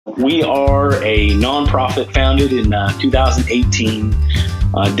We are a nonprofit founded in 2018,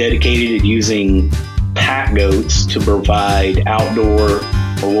 dedicated to using pack goats to provide outdoor,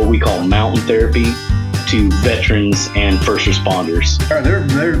 or what we call mountain therapy, to veterans and first responders.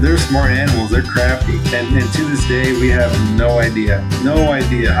 They're smart animals. They're crafty. And to this day, we have no idea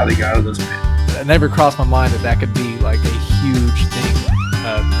how they got out of those pits. It never crossed my mind that could be like a huge thing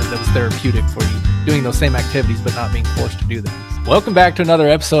that was therapeutic for you, doing those same activities but not being forced to do them. Welcome back to another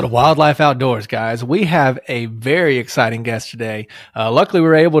episode of Wildlife Outdoors, guys. We have a very exciting guest today. Luckily, we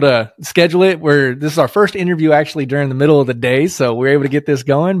were able to schedule it. This is our first interview actually during the middle of the day, so we were able to get this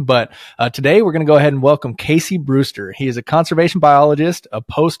going. But today, we're going to go ahead and welcome Casey Brewster. He is a conservation biologist, a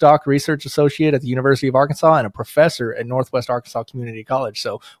postdoc research associate at the University of Arkansas, and a professor at Northwest Arkansas Community College.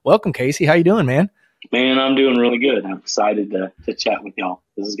 So welcome, Casey. How you doing, man? Man, I'm doing really good. I'm excited to chat with y'all.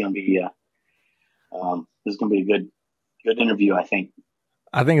 This is going to be a good interview, I think.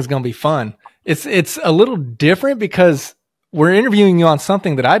 I think it's going to be fun. It's a little different because we're interviewing you on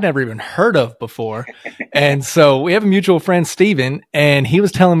something that I'd never even heard of before. And so we have a mutual friend, Steven, and he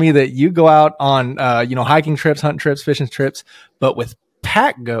was telling me that you go out on, hiking trips, hunting trips, fishing trips, but with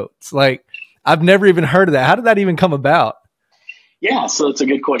pack goats. Like, I've never even heard of that. How did that even come about? Yeah, so it's a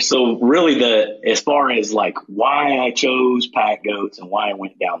good question. So really as far as like why I chose pack goats and why I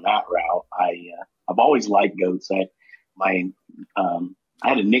went down that route, I've always liked goats. I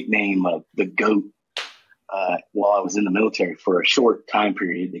had a nickname of the goat while I was in the military for a short time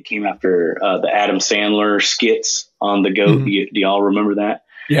period. That came after the Adam Sandler skits on the goat. Mm-hmm. Do y'all remember that?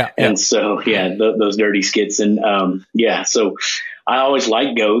 Yeah. And so, those dirty skits. And so I always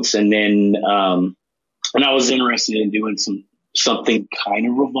liked goats. And then and I was interested in doing something kind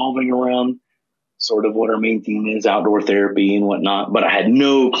of revolving around sort of what our main theme is, outdoor therapy and whatnot. But I had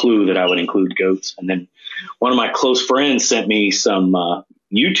no clue that I would include goats. And then one of my close friends sent me some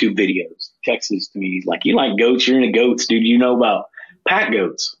YouTube videos, texts to me, like, you like goats, you're into goats, dude. You know about pack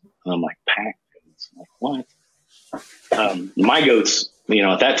goats? And I'm like, pack goats? I'm like, what? My goats,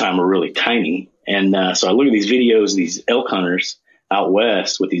 at that time were really tiny. And so I look at these videos, these elk hunters out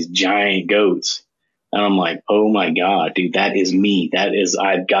west with these giant goats. And I'm like, oh my God, dude, that is me.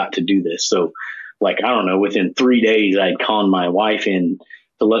 I've got to do this. So like, I don't know, within 3 days, I'd conned my wife in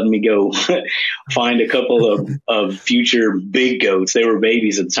to letting me go find a couple of future big goats. They were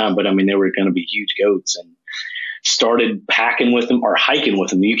babies at the time, but I mean, they were going to be huge goats, and started packing with them or hiking with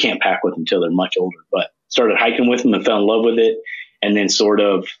them. You can't pack with them until they're much older, but started hiking with them and fell in love with it. And then sort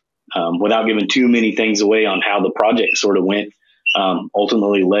of, without giving too many things away on how the project sort of went,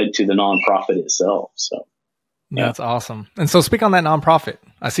 ultimately led to the nonprofit itself. So yeah. That's awesome. And so speak on that nonprofit.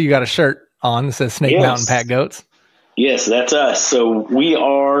 I see you got a shirt on that says Snake Mountain Pack Goats. Yes, that's us. So we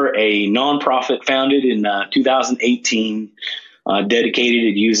are a nonprofit founded in 2018,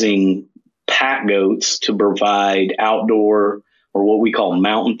 dedicated to using pack goats to provide outdoor, or what we call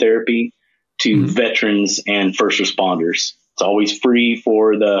mountain therapy, to veterans and first responders. It's always free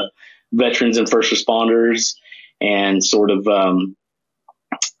for the veterans and first responders. And sort of,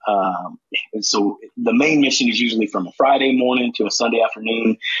 so the main mission is usually from a Friday morning to a Sunday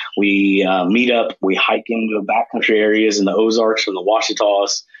afternoon. We meet up, we hike into the backcountry areas in the Ozarks or the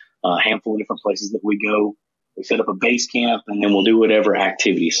Ouachitas, a handful of different places that we go. We set up a base camp, and then we'll do whatever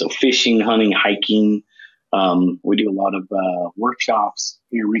activity. So fishing, hunting, hiking. We do a lot of workshops.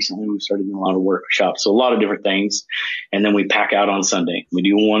 Here recently, we've started doing a lot of workshops. So a lot of different things. And then we pack out on Sunday. We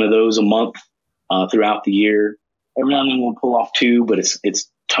do one of those a month throughout the year. Every now and then we'll pull off two, but it's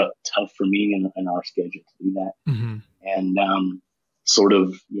tough for me in our schedule to do that. Mm-hmm. And sort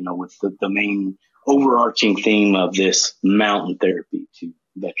of, with the main overarching theme of this mountain therapy to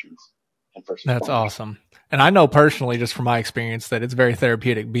veterans and first responders. That's awesome. And I know personally, just from my experience, that it's very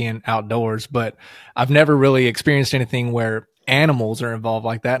therapeutic being outdoors, but I've never really experienced anything where animals are involved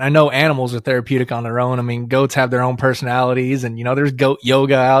like that. And I know animals are therapeutic on their own. I mean, goats have their own personalities, and, there's goat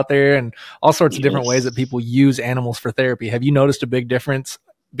yoga out there and all sorts of different ways that people use animals for therapy. Have you noticed a big difference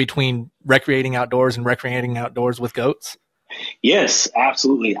between recreating outdoors and recreating outdoors with goats? Yes,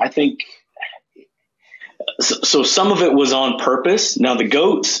 absolutely. I think so. Some of it was on purpose. Now the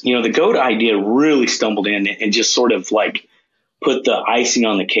goats, the goat idea really stumbled in and just sort of like put the icing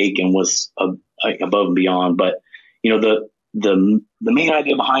on the cake and was above and beyond. But, the main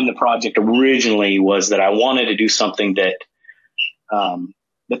idea behind the project originally was that I wanted to do something that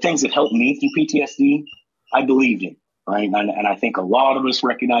the things that helped me through PTSD, I believed in, right? And I think a lot of us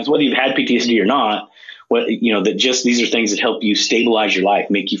recognize, whether you've had PTSD or not, that just these are things that help you stabilize your life,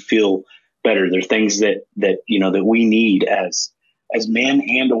 make you feel better. They're things that we need as men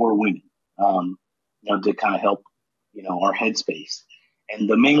and or women, to kind of help, our headspace. And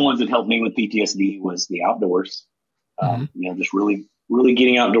the main ones that helped me with PTSD was the outdoors. Just really, really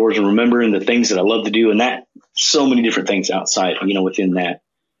getting outdoors and remembering the things that I love to do. And that so many different things outside, within that.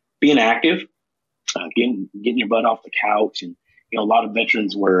 Being active, getting your butt off the couch. And, a lot of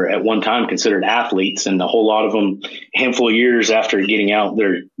veterans were at one time considered athletes, and a whole lot of them, a handful of years after getting out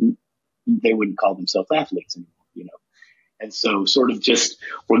there, they wouldn't call themselves athletes anymore, And so sort of just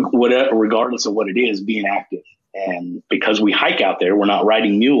regardless of what it is, being active. And because we hike out there, we're not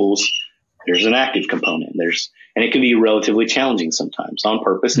riding mules. There's an active component. And it can be relatively challenging sometimes on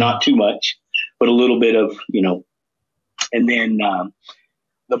purpose, not too much, but a little bit of, and then,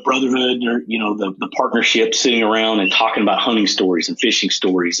 the brotherhood or, the partnership, sitting around and talking about hunting stories and fishing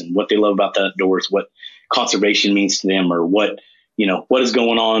stories and what they love about the outdoors, what conservation means to them, or what is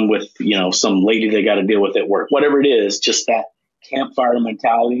going on with, some lady they got to deal with at work, whatever it is, just that campfire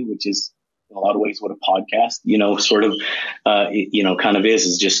mentality, which is in a lot of ways what a podcast, kind of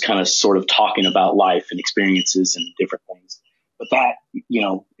is just kind of sort of talking about life and experiences and different things. But that,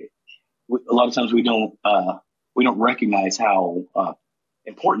 a lot of times we don't recognize how,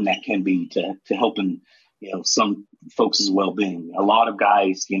 important that can be to helping, some folks' well-being. A lot of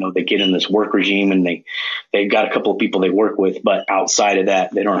guys, they get in this work regime and they've got a couple of people they work with, but outside of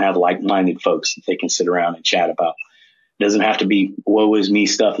that, they don't have like-minded folks that they can sit around and chat about. It doesn't have to be woe is me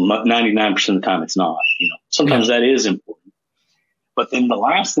stuff. 99% of the time it's not, sometimes that is important. But then the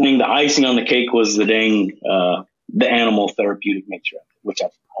last thing, the icing on the cake, was the animal therapeutic nature of it, which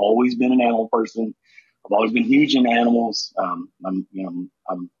I've always been an animal person. I've always been huge in animals. I'm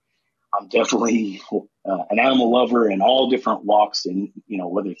definitely an animal lover in all different walks, and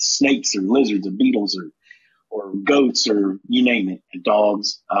whether it's snakes or lizards or beetles or goats or you name it, and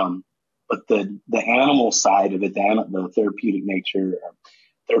dogs. But the animal side of it, the therapeutic nature,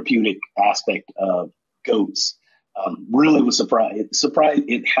 therapeutic aspect of goats, really was surprised.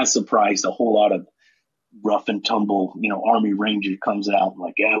 It has surprised a whole lot of rough and tumble, Army Ranger comes out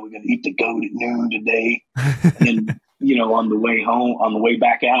like, yeah, we're going to eat the goat at noon today. And, on the way home, on the way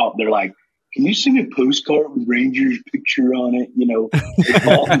back out, they're like, can you send me a postcard with Ranger's picture on it? They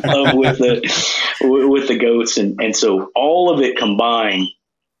fall in love with the goats. And so all of it combined,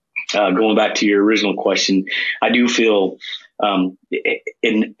 going back to your original question, I do feel,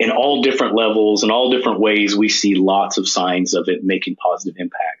 in all different levels and all different ways, we see lots of signs of it making positive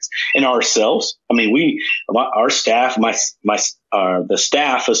impacts in ourselves. I mean, our staff, the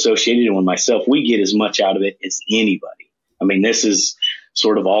staff associated with myself, we get as much out of it as anybody. I mean, this is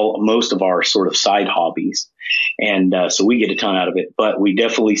sort of most of our sort of side hobbies. And, so we get a ton out of it, but we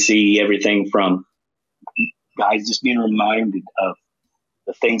definitely see everything from guys just being reminded of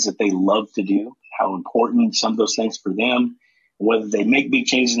the things that they love to do, how important some of those things for them, whether they make big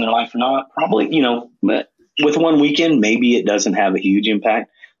changes in their life or not. Probably, with one weekend, maybe it doesn't have a huge impact,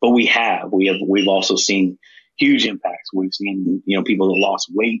 but we've also seen huge impacts. We've seen, people that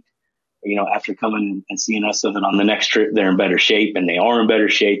lost weight, after coming and seeing us, so that on the next trip, they're in better shape, and they are in better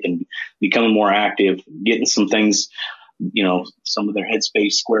shape and becoming more active, getting some things, some of their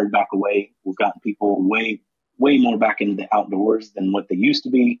headspace squared back away. We've gotten people way more back into the outdoors than what they used to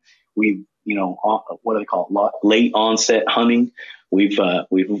be. We've, what do they call it? Late onset hunting. We've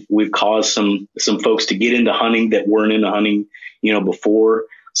caused some folks to get into hunting that weren't into hunting, before.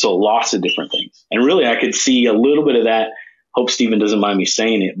 So lots of different things. And really, I could see a little bit of that. Hope Stephen doesn't mind me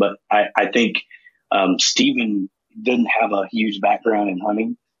saying it, but I think, Stephen didn't have a huge background in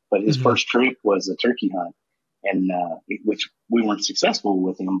hunting, but his first trip was a turkey hunt. And, which we weren't successful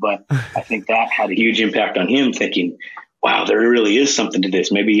with him, but I think that had a huge impact on him, thinking, wow, there really is something to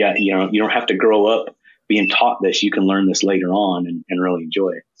this. Maybe, you don't have to grow up being taught this. You can learn this later on and really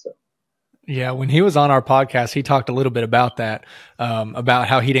enjoy it. So. Yeah. When he was on our podcast, he talked a little bit about that, about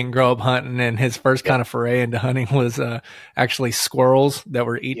how he didn't grow up hunting, and his first kind of foray into hunting was, actually squirrels that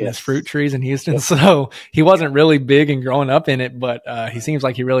were eating his fruit trees in Houston. So he wasn't really big and growing up in it, but, he seems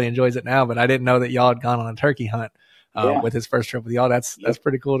like he really enjoys it now. But I didn't know that y'all had gone on a turkey hunt, with his first trip with y'all. That's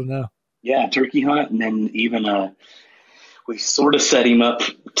pretty cool to know. Yeah. Turkey hunt. And then even, we sort of set him up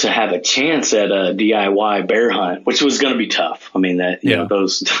to have a chance at a DIY bear hunt, which was going to be tough. I mean,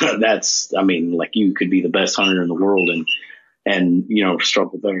 you could be the best hunter in the world and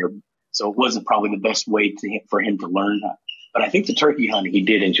struggle there. So it wasn't probably the best way for him to learn that. But I think the turkey hunt he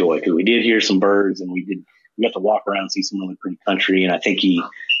did enjoy, because we did hear some birds, and we got to walk around and see some really pretty country. And I think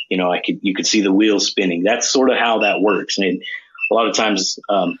you could see the wheels spinning. That's sort of how that works. And a lot of times,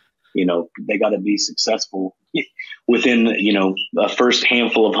 they got to be successful within, a first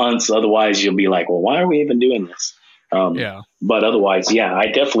handful of hunts. Otherwise you'll be like, well, why are we even doing this? But otherwise, I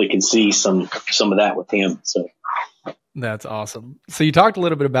definitely can see some of that with him. So That's awesome. So you talked a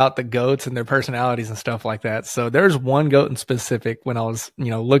little bit about the goats and their personalities and stuff like that. So there's one goat in specific when I was,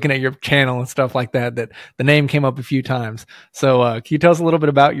 looking at your channel and stuff like that, that the name came up a few times. So can you tell us a little bit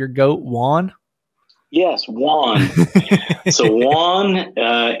about your goat, Juan? Yes, Juan. So Juan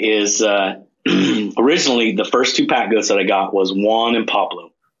is originally the first two pack goats that I got was Juan and Pablo,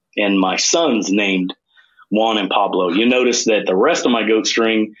 and my son's named Juan and Pablo. You notice that the rest of my goat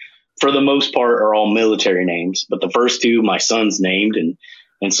string, for the most part, are all military names, but the first two my son's named,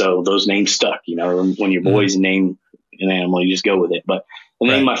 and so those names stuck. When your boys name an animal, you just go with it. But I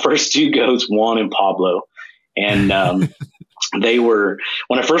named my first two goats Juan and Pablo, and they were,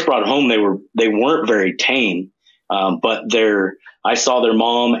 when I first brought them home, they weren't very tame, but I saw their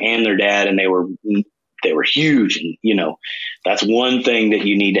mom and their dad, and they were huge, and that's one thing that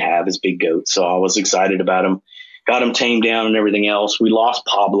you need to have is big goats. So I was excited about them, got them tamed down and everything else. We lost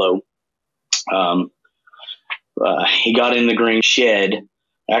Pablo. He got in the grain shed.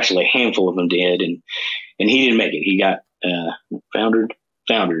 Actually, a handful of them did, and he didn't make it. He got foundered.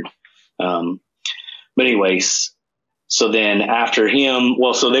 But anyways. So then after him,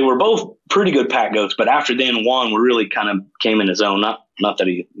 so they were both pretty good pack goats, but after then Juan really kind of came in his own. Not that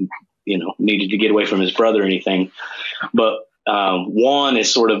he, needed to get away from his brother or anything, but Juan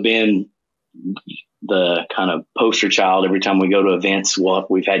has sort of been the kind of poster child. Every time we go to events,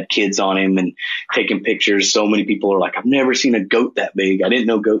 we've had kids on him and taking pictures. So many people are like, I've never seen a goat that big. I didn't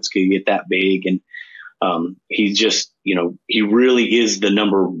know goats could get that big. And he's just, he really is the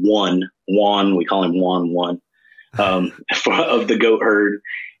number one. Juan, we call him Juan. Of the goat herd.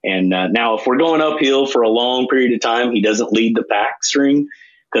 And now if we're going uphill for a long period of time, he doesn't lead the pack string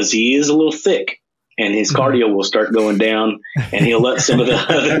because he is a little thick and his cardio will start going down and he'll let some of the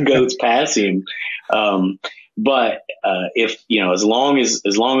other goats pass him. But if, as long as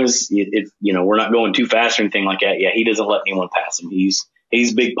we're not going too fast or anything like that, he doesn't let anyone pass him.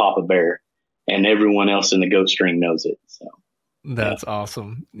 He's Big Papa Bear, and everyone else in the goat string knows it. So. That's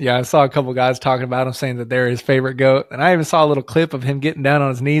awesome. Yeah, I saw a couple guys talking about him, saying that they're his favorite goat, and I even saw a little clip of him getting down on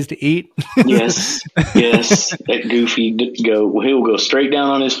his knees to eat. Yes, that goofy goat. He'll go straight down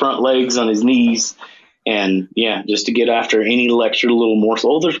on his front legs, on his knees, and just to get after any extra little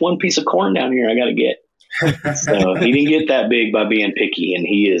morsel. Oh, there's one piece of corn down here I got to get. So he didn't get that big by being picky, and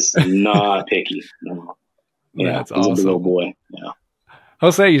he is not picky. No. Yeah, that's he's awesome. a big old boy. Yeah.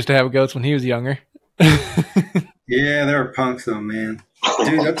 Jose used to have goats when he was younger. Yeah, they were punks though, man.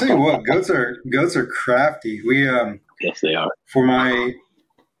 Dude, I'll tell you what, goats are crafty. We yes, they are.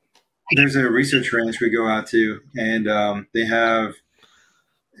 There's a research ranch we go out to, and they have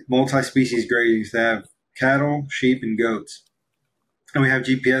multi-species grazing. They have cattle, sheep, and goats, and we have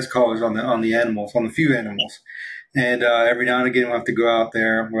GPS collars on the animals, on the few animals. And every now and again, we'll have to go out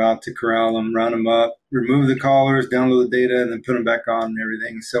there. We're out to corral them, round them up, remove the collars, download the data, and then put them back on and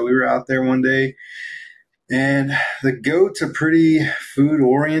everything. So we were out there one day. And the goats are pretty food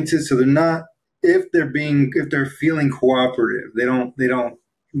oriented, so they're not. If they're feeling cooperative, they don't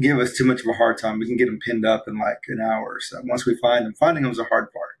give us too much of a hard time. We can get them pinned up in like an hour or so. Once we find them, finding them is a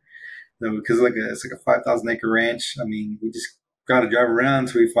hard part, though, because it's like a 5,000 acre ranch. I mean, we just got to drive around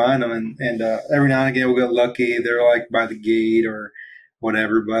until we find them, and every now and again we'll get lucky. They're like by the gate or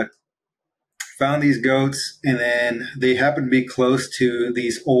whatever, but. Found these goats, and then they happen to be close to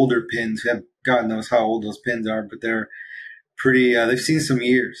these older pins. God knows how old those pins are, but they're pretty. They've seen some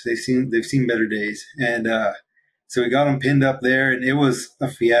years. They've seen better days, and so we got them pinned up there, and it was a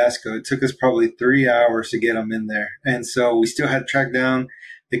fiasco. It took us probably 3 hours to get them in there, and so we still had to track down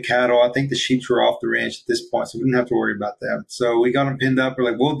the cattle. I think the sheep were off the ranch at this point, so we didn't have to worry about them. So we got them pinned up. We're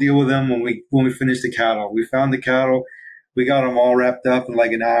like, we'll deal with them when we finish the cattle. We found the cattle. We got them all wrapped up in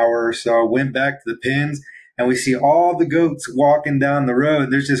like an hour or so. Went back to the pins, and we see all the goats walking down the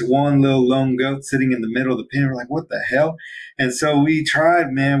road. There's just one little lone goat sitting in the middle of the pen. We're like, what the hell? And so we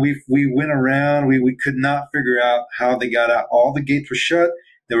tried, man. We went around. We could not figure out how they got out. All the gates were shut.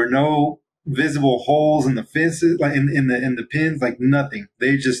 There were no visible holes in the fences, like in the pins, like nothing.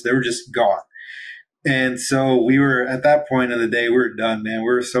 They were just gone. And so we were at that point of the day, we were done, man. We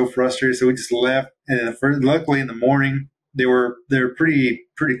were so frustrated. So we just left. And luckily in the morning, they were pretty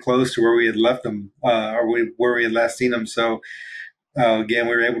close to where we had left them, where we had last seen them. So again,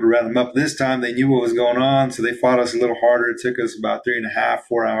 we were able to round them up. This time they knew what was going on, so they fought us a little harder. It took us about 3.5,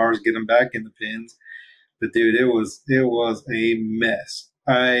 4 hours to get them back in the pins. But dude, it was a mess.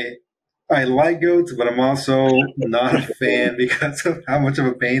 I like goats, but I'm also not a fan because of how much of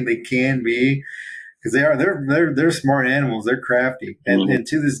a pain they can be. Because they're smart animals, they're crafty, and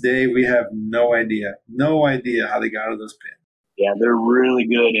to this day we have no idea how they got out of those pins. Yeah, they're really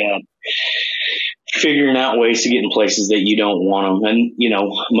good at figuring out ways to get in places that you don't want them. And,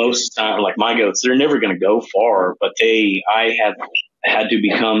 most time, like my goats, they're never going to go far, but I have had to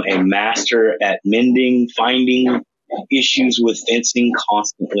become a master at finding issues with fencing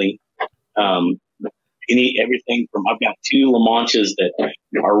constantly. Everything from, I've got 2 La Manchas that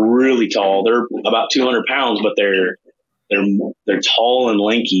are really tall. They're about 200 pounds, but they're tall and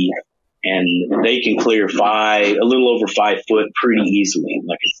lanky, and they can clear a little over 5 foot pretty easily.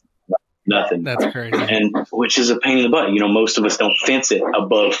 Like it's nothing. That's crazy. And which is a pain in the butt. Most of us don't fence it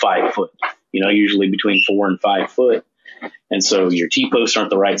above 5 foot, usually between 4 and 5 foot. And so your T-posts aren't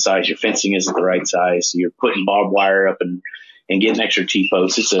the right size. Your fencing isn't the right size. So you're putting barbed wire up and getting extra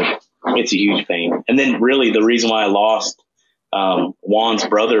T-posts. It's a huge pain. And then really the reason why I lost Juan's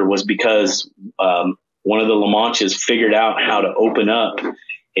brother was because one of the La Manchas figured out how to open up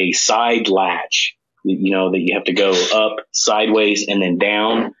a side latch, that you have to go up sideways and then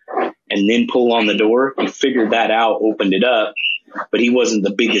down and then pull on the door. He figured that out, opened it up, but he wasn't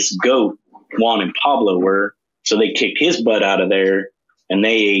the biggest goat. Juan and Pablo were. So they kicked his butt out of there, and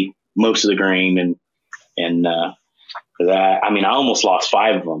they ate most of the grain. And I almost lost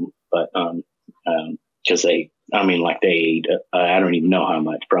 5 of them, but because they ate, I don't even know how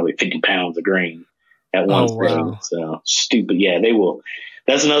much, probably 50 pounds of grain at one wow. So stupid. Yeah, they will.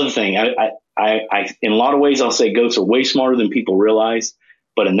 That's another thing. I in a lot of ways, I'll say goats are way smarter than people realize.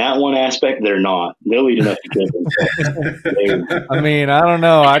 But in that one aspect, they're not. They'll eat enough to kill themselves. I don't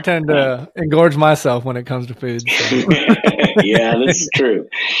know. I tend to engorge myself when it comes to food. So. Yeah, this is true.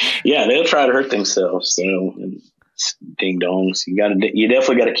 Yeah, they'll try to hurt themselves. Ding dongs. You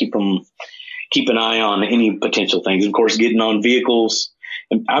definitely got to keep an eye on any potential things. Of course, getting on vehicles.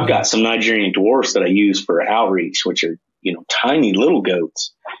 And I've got some Nigerian dwarfs that I use for outreach, which are tiny little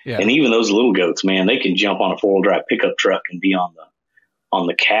goats. Yeah. And even those little goats, man, they can jump on a 4-wheel drive pickup truck and be on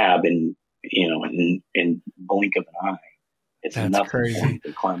the cab in blink of an eye. It's That's crazy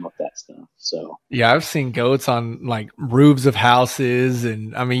to climb up that stuff. So yeah, I've seen goats on like roofs of houses,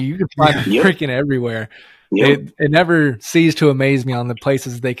 and you can find them freaking everywhere. Yep. It never ceases to amaze me on the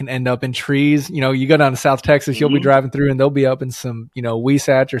places they can end up in trees. You go down to South Texas, you'll be driving through and they'll be up in some,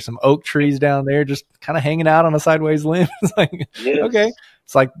 Weisach or some oak trees down there, just kind of hanging out on a sideways limb. It's like, okay.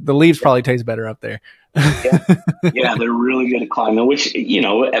 It's like the leaves probably taste better up there. Yeah, they're really good at climbing, which,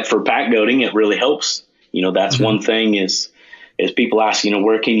 for pack goating, it really helps. That's one thing is people ask,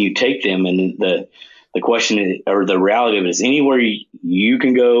 where can you take them? And the question or the reality of it is anywhere you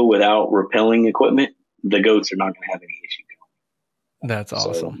can go without rappelling equipment, the goats are not going to have any issue going. That's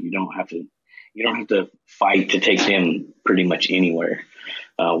awesome. So you don't have to fight to take them pretty much anywhere.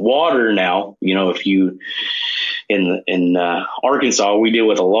 Water now, if you in Arkansas, we deal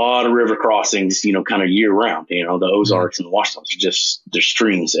with a lot of river crossings, kind of year round. The Ozarks and the Washingtons there's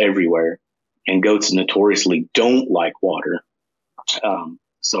streams everywhere, and goats notoriously don't like water.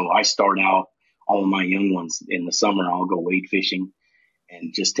 So I start out all of my young ones in the summer. I'll go wade fishing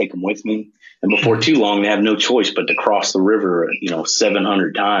and just take them with me. And before too long, they have no choice but to cross the river,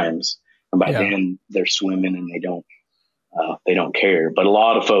 700 times. And by then they're swimming and they don't care. But a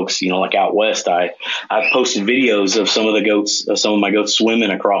lot of folks, like out west, I've posted videos of some of my goats swimming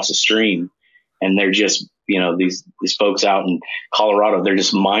across a stream, and they're just, these folks out in Colorado, they're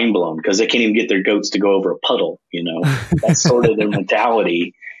just mind blown because they can't even get their goats to go over a puddle. That's sort of their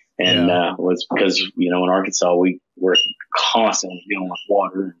mentality. And was because in Arkansas we're constantly dealing with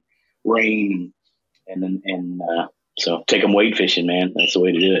water, and rain, and so take them wade fishing, man. That's the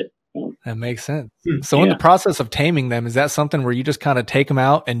way to do it. That makes sense. So in the process of taming them, is that something where you just kind of take them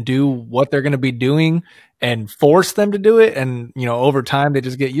out and do what they're going to be doing and force them to do it? And, over time they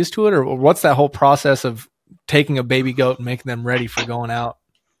just get used to it? Or what's that whole process of taking a baby goat and making them ready for going out?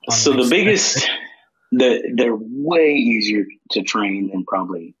 So the biggest, they're way easier to train than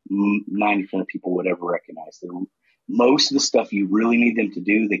probably 90% of people would ever recognize. Most of the stuff you really need them to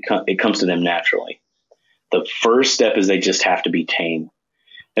do, it comes to them naturally. The first step is they just have to be tamed.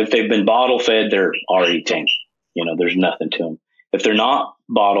 If they've been bottle fed, they're already tame. There's nothing to them. If they're not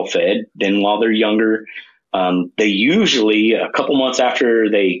bottle fed, then while they're younger, they usually a couple months after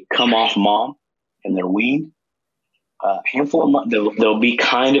they come off mom and they're weaned, a handful of months, they'll be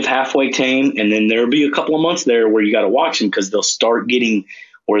kind of halfway tame. And then there'll be a couple of months there where you got to watch them because they'll start getting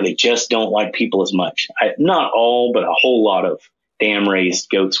where they just don't like people as much. Not all, but a whole lot of dam raised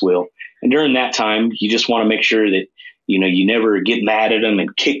goats will. And during that time, you just want to make sure that you never get mad at them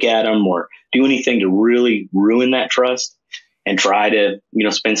and kick at them or do anything to really ruin that trust, and try to,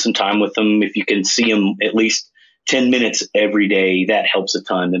 spend some time with them. If you can see them at least 10 minutes every day, that helps a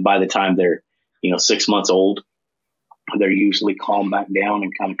ton. And by the time they're, 6 months old, they're usually calm back down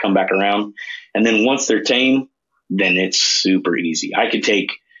and kind of come back around. And then once they're tame, then it's super easy. I could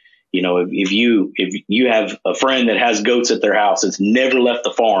take, if you have a friend that has goats at their house that's never left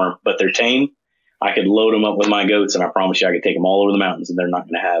the farm, but they're tame, I could load them up with my goats, and I promise you I could take them all over the mountains, and they're not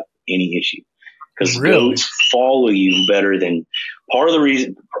going to have any issue. Because goats follow you better than one of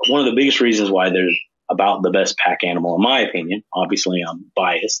the biggest reasons why they're about the best pack animal, in my opinion. Obviously, I'm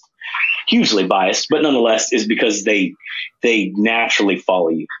biased, hugely biased, but nonetheless, is because they naturally follow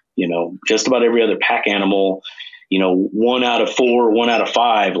you. Just about every other pack animal, 1 out of 4, 1 out of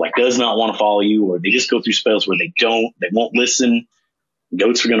 5, does not want to follow you, or they just go through spells where they won't listen.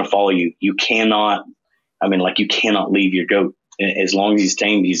 Goats are going to follow you. You cannot leave your goat. As long as he's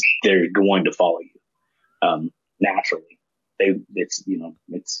tamed, they're going to follow you, naturally. It's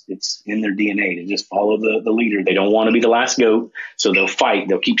in their DNA to just follow the leader. They don't want to be the last goat, so they'll fight.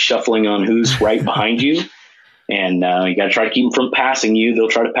 They'll keep shuffling on who's right behind you, and you got to try to keep them from passing you. They'll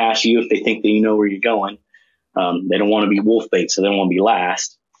try to pass you if they think that you know where you're going. They don't want to be wolf bait, so they don't want to be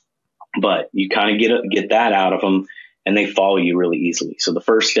last. But you kind of get that out of them, and they follow you really easily. So the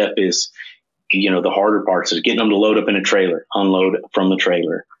first step is, the harder parts is getting them to load up in a trailer, unload from the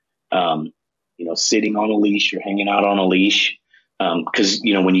trailer. Sitting on a leash or hanging out on a leash. Because,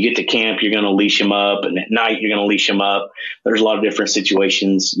 when you get to camp, you're going to leash them up, and at night you're going to leash them up. There's a lot of different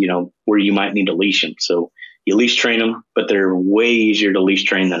situations, where you might need to leash them. So you leash train them, but they're way easier to leash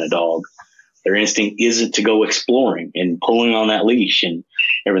train than a dog. Their instinct isn't to go exploring and pulling on that leash and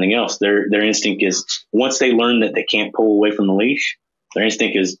everything else. Their instinct is, once they learn that they can't pull away from the leash, their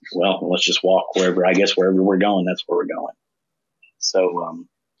instinct is, well, let's just walk wherever we're going, that's where we're going. So,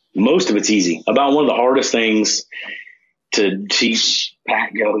 most of it's easy. About one of the hardest things to teach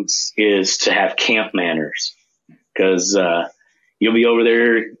pack goats is to have camp manners, because you'll be over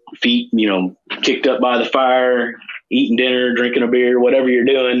there, feet, kicked up by the fire, eating dinner, drinking a beer, whatever you're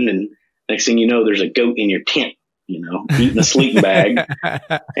doing, and next thing you know, there's a goat in your tent, eating a sleeping bag,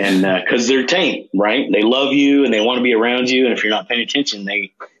 and because they're tame, right? They love you and they want to be around you, and if you're not paying attention,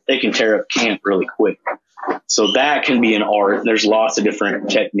 they can tear up camp really quick. So that can be an art. There's lots of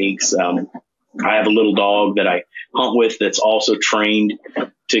different techniques. I have a little dog that I hunt with that's also trained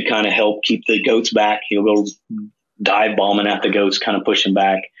to kind of help keep the goats back. He'll go dive bombing at the goats, kind of push them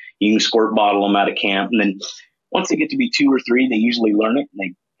back. You can squirt bottle them out of camp. And then once they get to be 2 or 3, they usually learn it,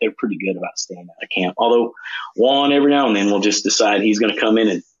 and they're pretty good about staying out of camp. Although Juan every now and then will just decide he's going to come in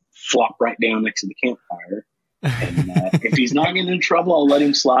and flop right down next to the campfire. And if he's not getting in trouble, I'll let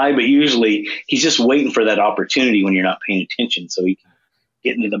him slide. But usually he's just waiting for that opportunity when you're not paying attention, so he can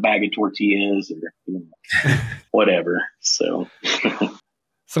get into the bag of tortillas or whatever. So,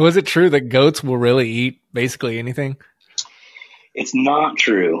 so is it true that goats will really eat basically anything? It's not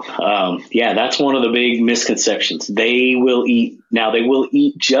true. That's one of the big misconceptions. They will eat. Now, they will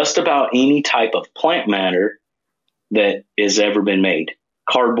eat just about any type of plant matter that has ever been made.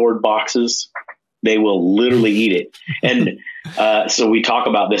 Cardboard boxes, they will literally eat it. And so we talk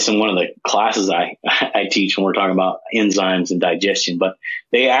about this in one of the classes I teach when we're talking about enzymes and digestion, but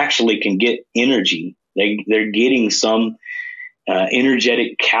they actually can get energy. They're getting some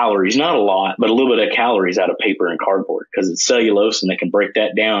energetic calories, not a lot, but a little bit of calories out of paper and cardboard, because it's cellulose and they can break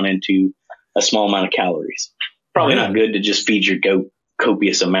that down into a small amount of calories. Probably not good to just feed your goat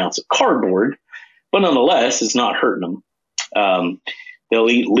copious amounts of cardboard, but nonetheless, it's not hurting them. They'll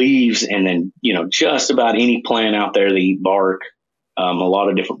eat leaves and then, just about any plant out there. They eat bark, a lot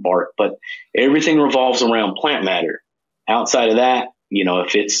of different bark, but everything revolves around plant matter. Outside of that,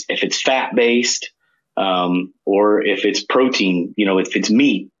 if it's fat based, or if it's protein, if it's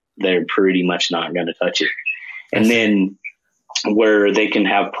meat, they're pretty much not going to touch it. And then where they can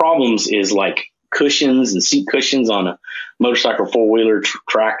have problems is like cushions and seat cushions on a motorcycle, 4-wheeler,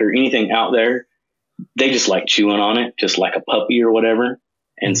 tractor, anything out there. They just like chewing on it, just like a puppy or whatever.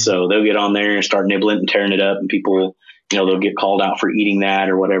 And so they'll get on there and start nibbling and tearing it up, and people, they'll get called out for eating that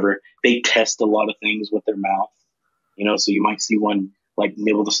or whatever. They test a lot of things with their mouth, so you might see one like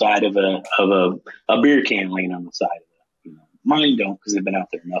nibble the side of a beer can laying on the side of it. Mine don't, because they've been out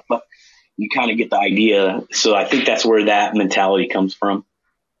there enough, but you kind of get the idea. So I think that's where that mentality comes from.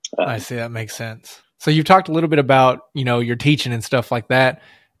 I see. That makes sense. So you talked a little bit about, your teaching and stuff like that.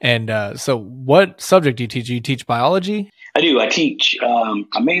 And so what subject do you teach? Do you teach biology? I do. I teach,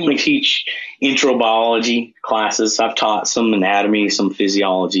 I mainly teach intro biology classes. I've taught some anatomy, some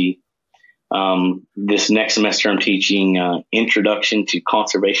physiology. This next semester I'm teaching introduction to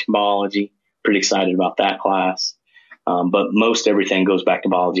conservation biology. Pretty excited about that class. But most everything goes back to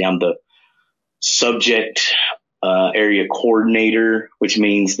biology. I'm the subject area coordinator, which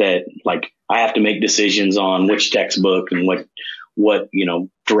means that I have to make decisions on which textbook and what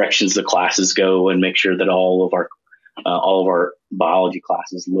directions the classes go, and make sure that all of our biology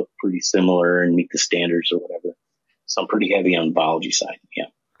classes look pretty similar and meet the standards or whatever. So I'm pretty heavy on the biology side. Yeah.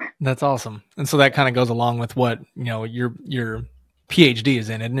 That's awesome. And so that kind of goes along with what, your PhD is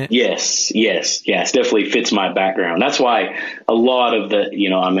in, isn't it? Yes. It definitely fits my background. That's why a lot of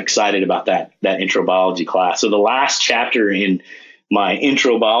I'm excited about that intro biology class. So the last chapter in my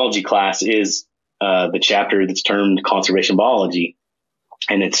intro biology class is the chapter that's termed conservation biology.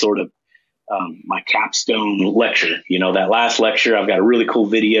 And it's sort of my capstone lecture. That last lecture, I've got a really cool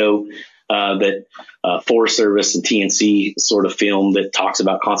video that Forest Service and TNC sort of filmed that talks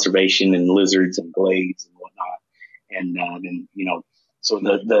about conservation and lizards and glades and whatnot. And then, so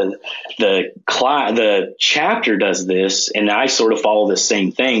the chapter does this, and I sort of follow the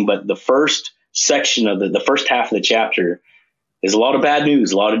same thing. But the first section of the first half of the chapter is a lot of bad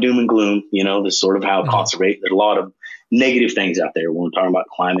news, a lot of doom and gloom. This sort of how conservation. There's a lot of negative things out there when we're talking about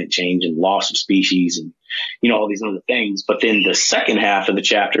climate change and loss of species and all these other things. But then the second half of the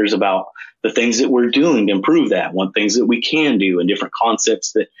chapter is about the things that we're doing to improve that, what things that we can do, and different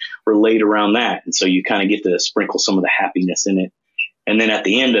concepts that relate around that. And so you kind of get to sprinkle some of the happiness in it. And then at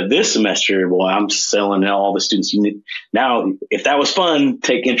the end of this semester, I'm selling all the students. Now, if that was fun,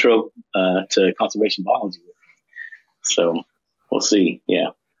 take intro to conservation biology. So we'll see. Yeah.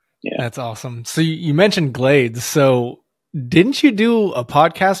 That's awesome. So you mentioned glades. So didn't you do a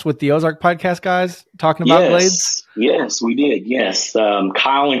podcast with the Ozark podcast guys talking about glades? Yes, we did. Yes.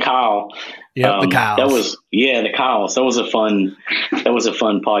 Kyle and Kyle. Yeah, the Kyles. The Kyles. That was a fun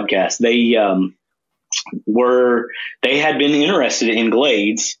podcast. They had been interested in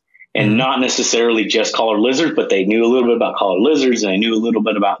glades and not necessarily just collared lizards, but they knew a little bit about collared lizards, and they knew a little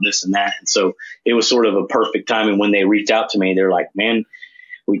bit about this and that. And so it was sort of a perfect timing when they reached out to me. They're like, man,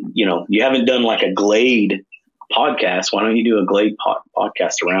 you haven't done like a glade podcast. Why don't you do a glade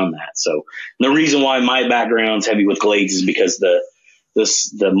podcast around that? So the reason why my background's heavy with glades is because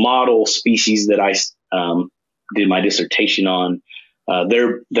the model species that I did my dissertation on,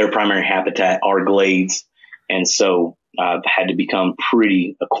 their primary habitat are glades. And so I've had to become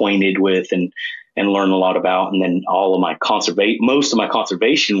pretty acquainted with and learn a lot about. And then most of my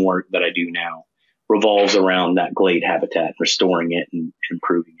conservation work that I do now revolves around that glade habitat, restoring it and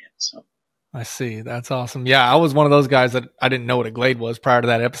improving it. So I see. That's awesome. Yeah, I was one of those guys that I didn't know what a glade was prior to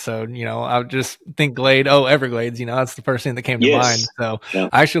that episode. I would just think glade, Everglades, that's the first thing that came to mind. So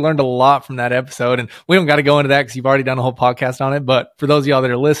I actually learned a lot from that episode, and we don't got to go into that because you've already done a whole podcast on it. But for those of y'all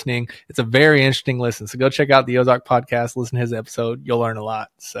that are listening, it's a very interesting listen. So go check out the Ozark podcast, listen to his episode. You'll learn a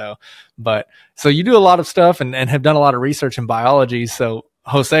lot. So you do a lot of stuff and have done a lot of research in biology. So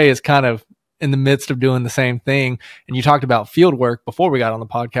Jose is kind of in the midst of doing the same thing. And you talked about field work before we got on the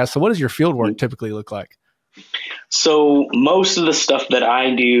podcast. So what does your field work typically look like? So most of the stuff that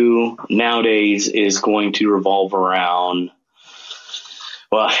I do nowadays is going to revolve around,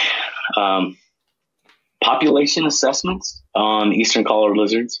 population assessments on eastern collared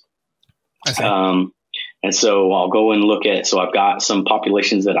lizards. And so I'll go and look at, I've got some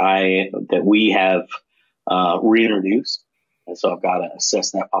populations that we have reintroduced. And so I've got to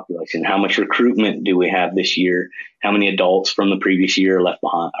assess that population. How much recruitment do we have this year? How many adults from the previous year are left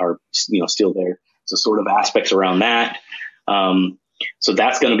behind, are still there? So sort of aspects around that. So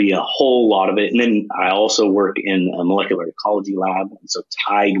that's going to be a whole lot of it. And then I also work in a molecular ecology lab. And so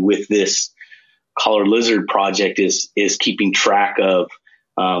tied with this collared lizard project is keeping track of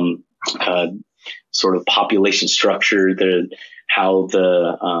sort of population structure, how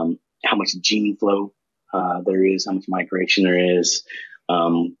much gene flow there is, how much migration there is,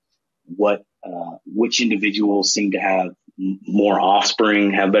 which individuals seem to have more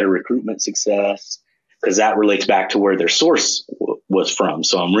offspring, have better recruitment success, because that relates back to where their source was from.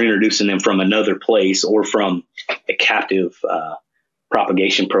 So I'm reintroducing them from another place or from a captive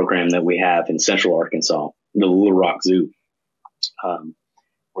propagation program that we have in Central Arkansas, the Little Rock Zoo,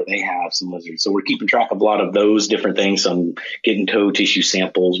 where they have some lizards. So we're keeping track of a lot of those different things. So I'm getting toe tissue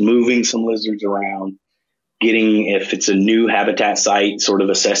samples, moving some lizards around, getting, if it's a new habitat site, sort of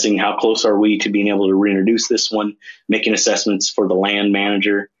assessing how close are we to being able to reintroduce this one, making assessments for the land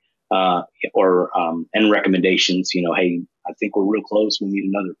manager, and recommendations, hey, I think we're real close. We need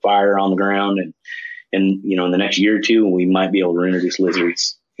another fire on the ground. And in the next year or two, we might be able to reintroduce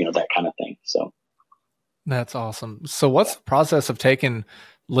lizards, that kind of thing. So that's awesome. So what's the process of taking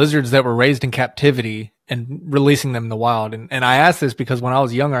lizards that were raised in captivity and releasing them in the wild. And I asked this because when I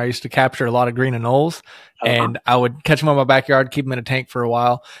was younger, I used to capture a lot of green anoles, and I would catch them in my backyard, keep them in a tank for a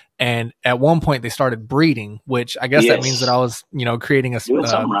while. And at one point they started breeding, which I guess that means that I was, creating a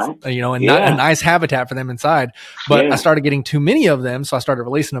nice habitat for them inside. But I started getting too many of them. So I started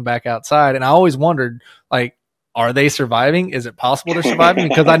releasing them back outside. And I always wondered, like, are they surviving? Is it possible they're surviving?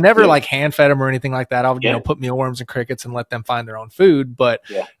 Because I never like hand fed them or anything like that. I would, put mealworms and crickets and let them find their own food. But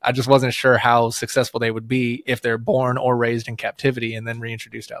I just wasn't sure how successful they would be if they're born or raised in captivity and then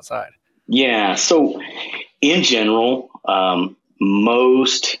reintroduced outside. Yeah. So in general,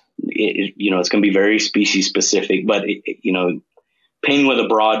 most, it's going to be very species specific, but painting with a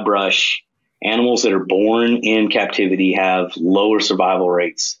broad brush, animals that are born in captivity have lower survival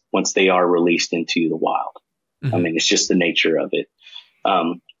rates once they are released into the wild. I mean, it's just the nature of it.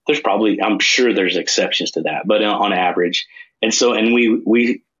 I'm sure there's exceptions to that, but on average. And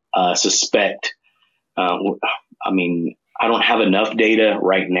we suspect, I don't have enough data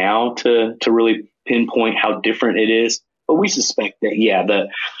right now to really pinpoint how different it is, but we suspect that,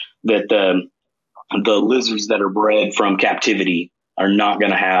 the lizards that are bred from captivity are not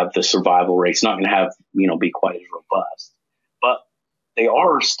going to have the survival rates, not going to have, be quite as robust, but they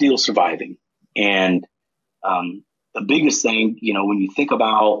are still surviving. And, the biggest thing, when you think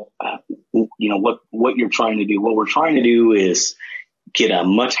about, what you're trying to do, what we're trying to do is get a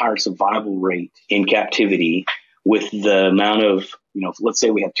much higher survival rate in captivity with the amount of, let's say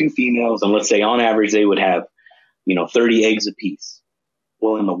we have 2 females, and let's say on average they would have, 30 eggs apiece.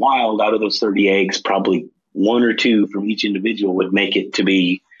 Well, in the wild, out of those 30 eggs, probably 1 or 2 from each individual would make it to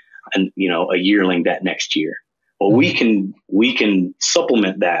be, a yearling that next year. Well, we can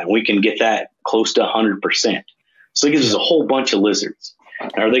supplement that. We can get that close to 100%. So it gives us a whole bunch of lizards.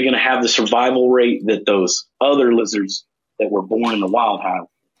 Are they going to have the survival rate that those other lizards that were born in the wild have?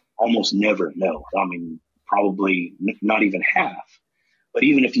 Almost never. No. I mean, probably not even half. But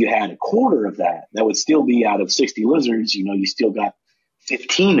even if you had a quarter of that, that would still be out of 60 lizards. You still got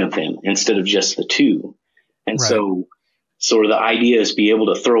 15 of them instead of just the 2. And so sort of the idea is be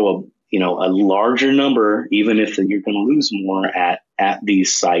able to throw a larger number, even if you're going to lose more at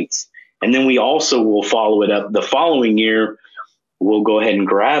these sites. And then we also will follow it up the following year. We'll go ahead and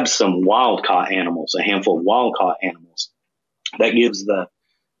grab some wild caught animals, a handful of wild caught animals. That gives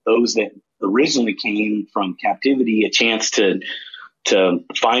those that originally came from captivity a chance to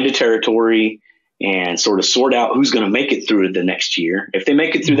find a territory and sort of sort out who's going to make it through the next year. If they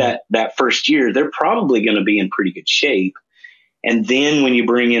make it through that first year, they're probably going to be in pretty good shape. And then when you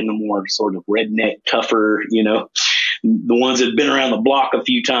bring in the more sort of redneck, tougher, the ones that have been around the block a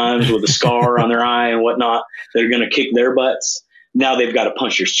few times with a scar on their eye and whatnot, they're going to kick their butts. Now they've got a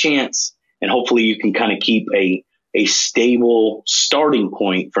puncher's chance, and hopefully you can kind of keep a stable starting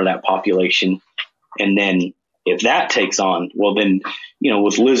point for that population. And then if that takes on, well, then,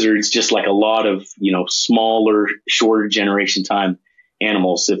 with lizards, just like a lot of, smaller, shorter generation time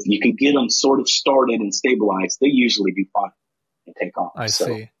animals, if you can get them sort of started and stabilized, they usually do fine and take off. I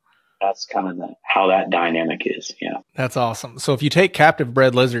see. That's kind of how that dynamic is. Yeah. That's awesome. So if you take captive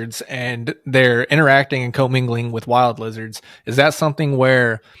bred lizards and they're interacting and commingling with wild lizards, is that something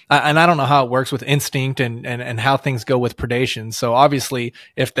where, and I don't know how it works with instinct and how things go with predation. So obviously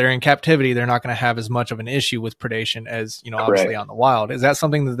if they're in captivity, they're not going to have as much of an issue with predation as, obviously on the wild. Is that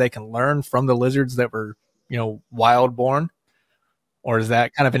something that they can learn from the lizards that were, wild born? Or is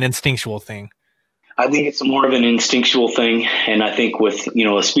that kind of an instinctual thing? I think it's more of an instinctual thing. And I think with,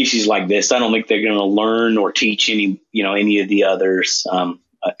 a species like this, I don't think they're going to learn or teach any of the others. It'd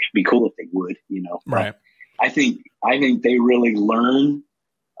be cool if they would, Right. I think they really learn,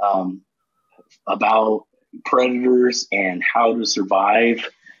 about predators and how to survive.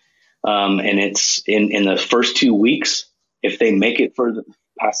 And it's in the first 2 weeks, if they make it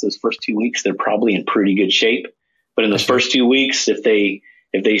past those first 2 weeks, they're probably in pretty good shape. But in those first 2 weeks, if they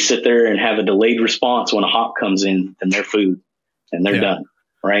sit there and have a delayed response when a hawk comes in, then they're food and they're done.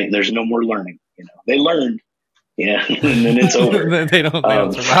 Right. And there's no more learning. They learned. Yeah. And then it's over. they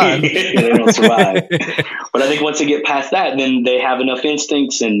don't survive. They don't survive. But I think once they get past that, then they have enough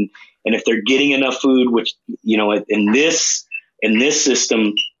instincts. And if they're getting enough food, which, in this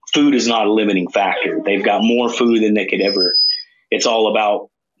system, food is not a limiting factor. They've got more food than they could ever. It's all about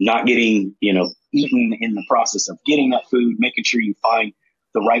not getting, eaten in the process of getting that food, making sure you find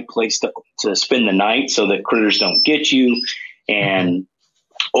the right place to spend the night so that critters don't get you. And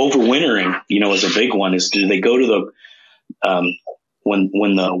overwintering, is a big one. Is do they go to the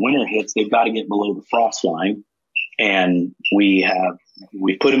when the winter hits, they've got to get below the frost line. And we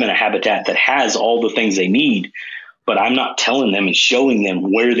put them in a habitat that has all the things they need, but I'm not telling them and showing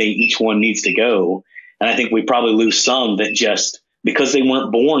them where each one needs to go. And I think we probably lose some that just because they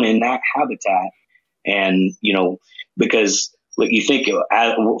weren't born in that habitat. And, because like you think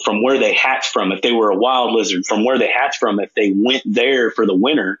from where they hatched from, if they were a wild lizard, from where they hatched from, if they went there for the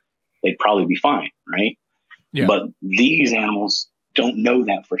winter, they'd probably be fine. Right. Yeah. But these animals don't know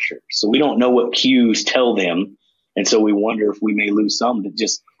that for sure. So we don't know what cues tell them. And so we wonder if we may lose some that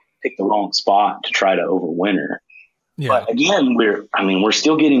just pick the wrong spot to try to overwinter. Yeah. But again, we're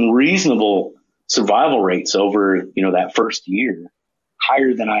still getting reasonable survival rates over, that first year,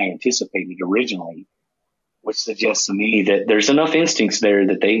 higher than I anticipated originally, which suggests to me that there's enough instincts there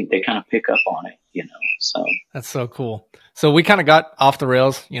that they kind of pick up on it, so. That's so cool. So we kind of got off the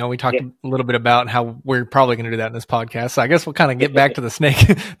rails. We talked a little bit about how we're probably going to do that in this podcast. So I guess we'll kind of get back to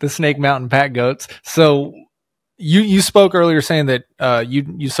the Snake Mountain pack goats. So you spoke earlier saying that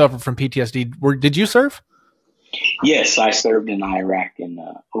you suffered from PTSD. Did you serve? Yes, I served in Iraq in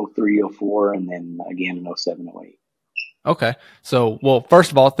 03, 04, and then again in 07, 08. Okay. So, well,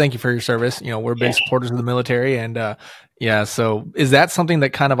 first of all, thank you for your service. We're big supporters of the military. And so is that something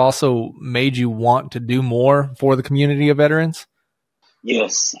that kind of also made you want to do more for the community of veterans?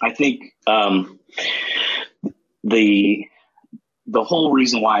 Yes. I think the whole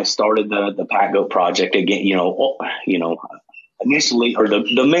reason why I started the Pack Goat Project again, initially, or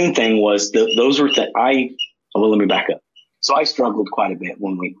the main thing was those were let me back up. So I struggled quite a bit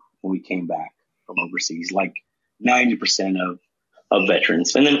when we came back from overseas, like 90% of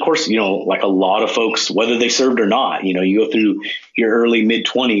veterans. And then of course, like a lot of folks, whether they served or not, you go through your early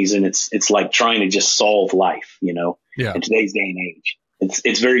mid-20s and it's like trying to just solve life, in today's day and age.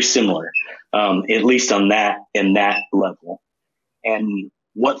 It's very similar, at least in that level. And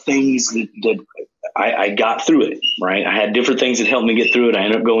what things that I got through it, right? I had different things that helped me get through it. I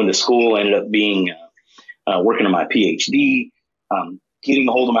ended up going to school. I ended up being working on my PhD, getting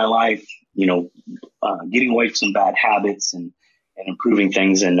a hold of my life, getting away from some bad habits and improving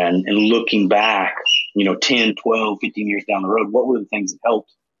things. And looking back, 10, 12, 15 years down the road, what were the things that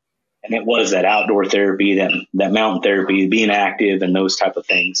helped? And it was that outdoor therapy, that mountain therapy, being active and those type of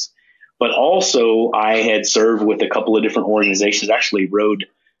things. But also I had served with a couple of different organizations, actually rode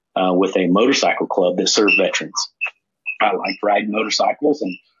with a motorcycle club that served veterans. I liked riding motorcycles,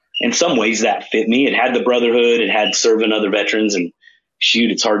 and in some ways that fit me. It had the brotherhood, it had serving other veterans, and shoot,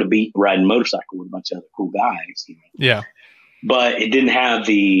 it's hard to beat riding motorcycle with a bunch of other cool guys. Yeah. But it didn't have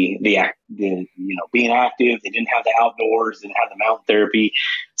the being active. It didn't have the outdoors. It didn't have the mountain therapy.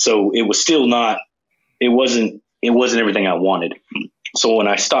 So it was still not. It wasn't everything I wanted. So when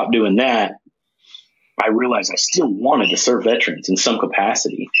I stopped doing that, I realized I still wanted to serve veterans in some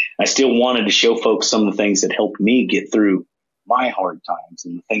capacity. I still wanted to show folks some of the things that helped me get through my hard times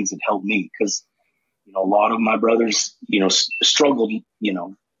and the things that helped me, because a lot of my brothers, struggled,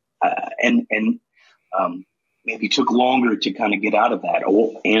 and maybe took longer to kind of get out of that,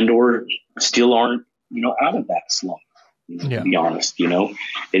 or still aren't, out of that slump. To be honest,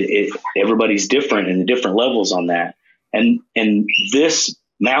 everybody's different and the different levels on that. And this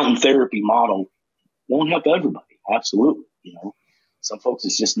mountain therapy model won't help everybody. Absolutely. Some folks,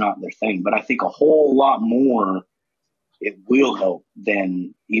 it's just not their thing, but I think a whole lot more it will help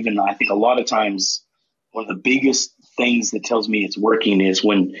than even, I think a lot of times one of the biggest things that tells me it's working is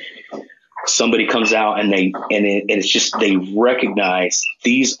when somebody comes out and it's just, they recognize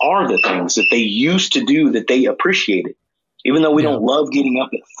these are the things that they used to do that they appreciated. Even though we don't love getting up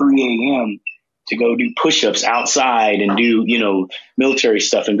at 3 a.m. to go do push-ups outside and do, military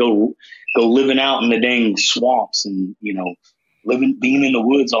stuff and go living out in the dang swamps and, being in the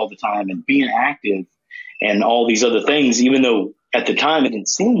woods all the time and being active and all these other things, even though at the time it didn't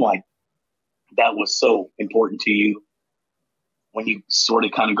seem like that was so important to you. When you sort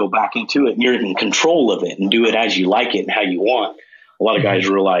of kind of go back into it and you're in control of it and do it as you like it and how you want, a lot of guys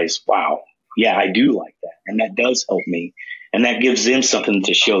realize, wow, yeah, I do like that. And that does help me. And that gives them something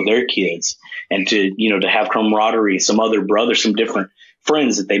to show their kids and to, to have camaraderie, some other brothers, some different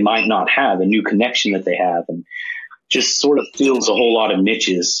friends that they might not have, a new connection that they have, and just sort of fills a whole lot of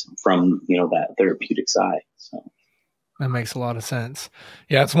niches from, that therapeutic side. So. That makes a lot of sense.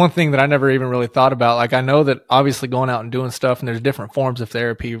 Yeah, it's one thing that I never even really thought about. Like, I know that obviously going out and doing stuff, and there's different forms of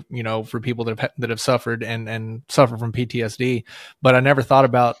therapy, for people that have suffered and suffer from PTSD. But I never thought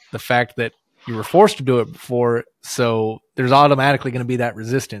about the fact that you were forced to do it before, so there's automatically going to be that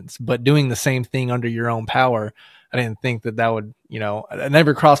resistance. But doing the same thing under your own power, I didn't think that would, it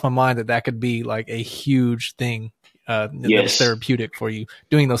never crossed my mind that could be like a huge thing. That's therapeutic for you,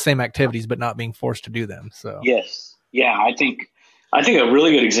 doing those same activities but not being forced to do them. So yes. Yeah, I think a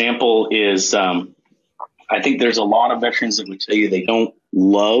really good example is I think there's a lot of veterans that would tell you they don't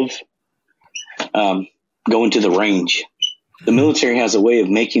love going to the range. The military has a way of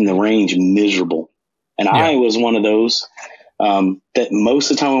making the range miserable. And I was one of those that most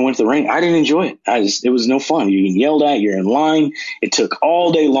of the time I went to the range, I didn't enjoy it. It was no fun. You get yelled at, you're in line. It took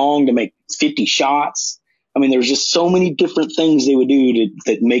all day long to make 50 shots. I mean, there's just so many different things they would do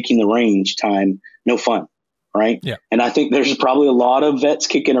that making the range time no fun, right? Yeah. And I think there's probably a lot of vets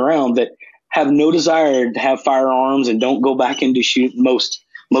kicking around that have no desire to have firearms and don't go back into shoot. Most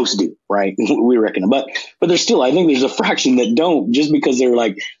do, right? We reckon. But there's still, I think there's a fraction that don't, just because they're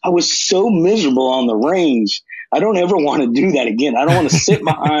like, I was so miserable on the range. I don't ever want to do that again. I don't want to sit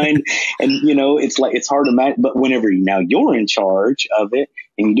behind and, it's hard to imagine. But whenever now you're in charge of it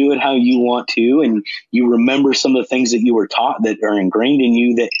and you do it how you want to, and you remember some of the things that you were taught that are ingrained in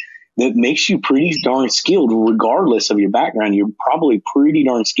you, that makes you pretty darn skilled, regardless of your background. You're probably pretty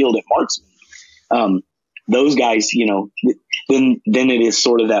darn skilled at marksman. Those guys, then it is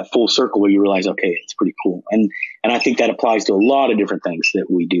sort of that full circle where you realize, okay, it's pretty cool. And I think that applies to a lot of different things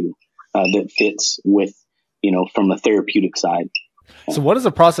that we do that fits with, from the therapeutic side. So what does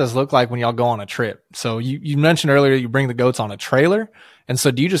the process look like when y'all go on a trip? So you mentioned earlier you bring the goats on a trailer. And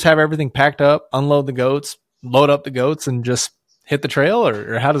so do you just have everything packed up, unload the goats, load up the goats, and just hit the trail,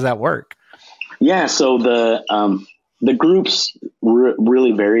 or how does that work? Yeah. So the groups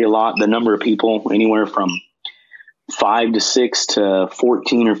really vary a lot. The number of people, anywhere from 5 to 6 to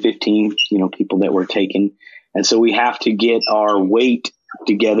 14 or 15, people that we're taking. And so we have to get our weight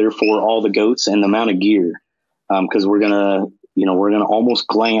together for all the goats and the amount of gear. Cause we're going to almost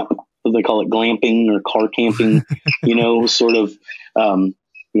glamp, what they call it, glamping or car camping, sort of,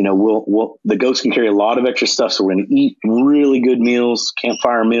 the goats can carry a lot of extra stuff. So we're going to eat really good meals,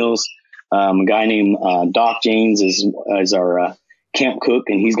 campfire meals. A guy named Doc James is our camp cook,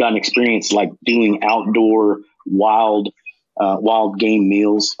 and he's got an experience like doing outdoor wild game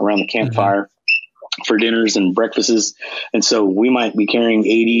meals around the campfire for dinners and breakfasts. And so we might be carrying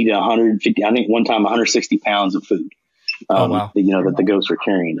 80 to 150, I think one time 160 pounds of food. That the goats were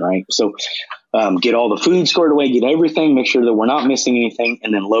carrying, right? So get all the food squared away, get everything, make sure that we're not missing anything,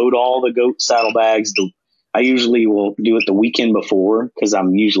 and then load all the goat saddlebags. I usually will do it the weekend before, because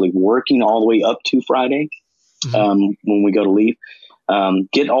I'm usually working all the way up to Friday when we go to leave.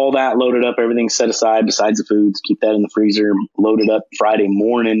 Get all that loaded up, everything set aside besides the foods, keep that in the freezer, load it up Friday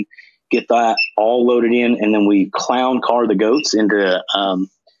morning, get that all loaded in, and then we clown car the goats into a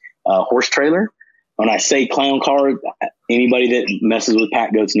horse trailer. When I say clown car, anybody that messes with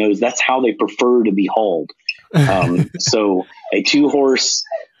pack goats knows that's how they prefer to be hauled. So a 2-horse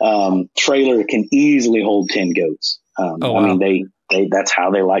trailer can easily hold 10 goats. I mean, that's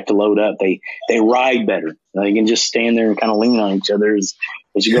how they like to load up. They ride better. They can just stand there and kind of lean on each other as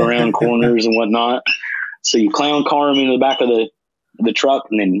you go around corners and whatnot. So you clown car them into the back of the truck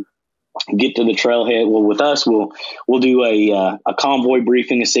and then get to the trailhead. Well, with us, we'll do a convoy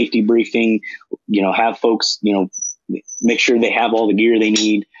briefing, a safety briefing, have folks, make sure they have all the gear they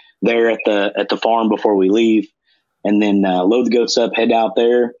need there at the farm before we leave, and then load the goats up, head out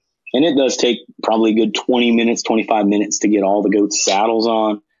there. And it does take probably a good 20 minutes, 25 minutes to get all the goats' saddles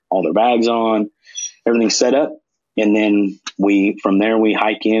on, all their bags on, everything set up. And then from there we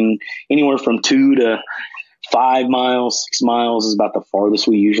hike in anywhere from 2 to 5 miles, 6 miles is about the farthest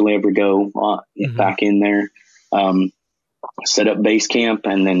we usually ever go back in there, set up base camp,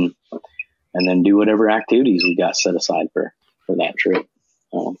 and then do whatever activities we got set aside for that trip.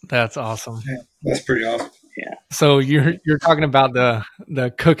 That's awesome. Yeah, that's pretty awesome. Yeah. So you're talking about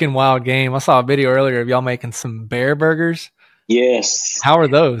the cooking wild game. I saw a video earlier of y'all making some bear burgers. Yes. How are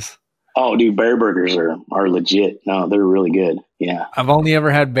those? Oh, dude, bear burgers are legit. No, they're really good. Yeah. I've only ever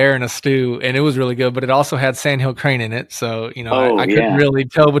had bear in a stew, and it was really good, but it also had sandhill crane in it. So, I couldn't really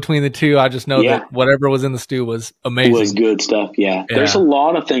tell between the two. I just know that whatever was in the stew was amazing. It was good stuff. Yeah. There's a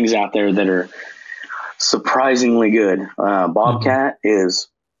lot of things out there that are surprisingly good. Bobcat is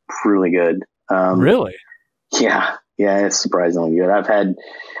really good. Really? Yeah. Yeah. It's surprisingly good. I've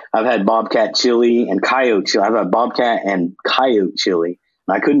had bobcat chili and coyote chili. I've had bobcat and coyote chili.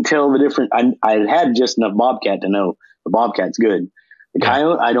 I couldn't tell the difference. I had just enough bobcat to know the bobcat's good. The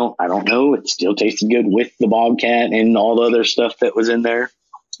coyote, I don't know. It still tasted good with the bobcat and all the other stuff that was in there.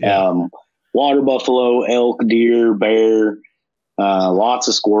 Yeah. Water buffalo, elk, deer, bear, lots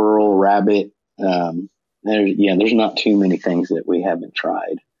of squirrel, rabbit. There's not too many things that we haven't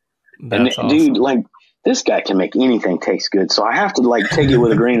tried. That's awesome. Dude, like, this guy can make anything taste good. So I have to take it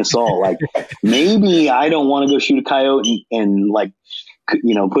with a grain of salt. Like, maybe I don't want to go shoot a coyote and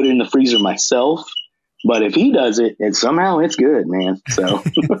put it in the freezer myself. But if he does it, and somehow it's good, man. So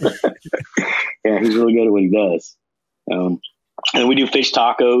yeah, he's really good at what he does. And we do fish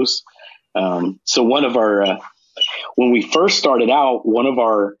tacos. So one of our, when we first started out, one of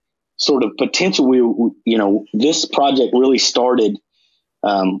our sort of potential, this project really started.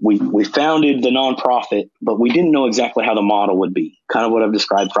 We founded the nonprofit, but we didn't know exactly how the model would be. Kind of what I've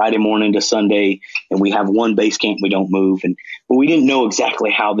described, Friday morning to Sunday, and we have one base camp. We don't move, but we didn't know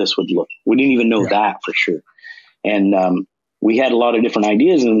exactly how this would look. We didn't even know that for sure. And we had a lot of different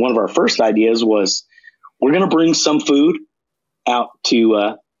ideas. And one of our first ideas was we're going to bring some food out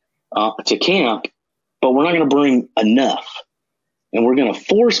to camp, but we're not going to bring enough. And we're going to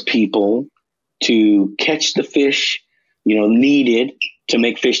force people to catch the fish, needed to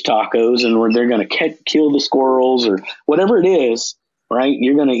make fish tacos, and they're going to kill the squirrels or whatever it is, right?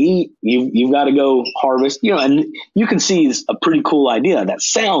 You're going to eat, you've got to go harvest, and you can see it's a pretty cool idea. That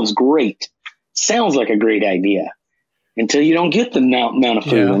sounds great. Sounds like a great idea until you don't get the amount of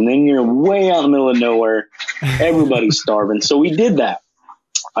food. Yeah. And then you're way out in the middle of nowhere. Everybody's starving. So we did that.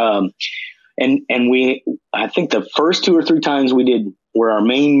 And I think the first 2 or 3 times we did where our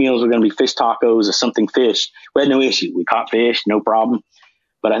main meals were going to be fish tacos or something fish, we had no issue. We caught fish, no problem.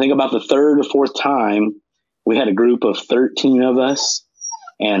 But I think about the 3rd or 4th time, we had a group of 13 of us,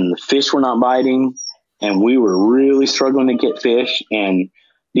 and the fish were not biting, and we were really struggling to get fish. And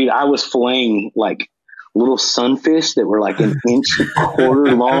dude, I was filleting like little sunfish that were like an inch and a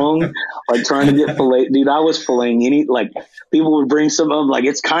quarter long, like trying to get fillet. Dude, I was filleting like people would bring some of them, like,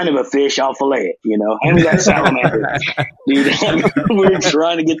 it's kind of a fish, I'll fillet it, hand me that salamander. Dude, we were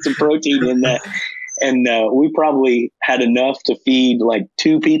trying to get some protein in that. And we probably had enough to feed like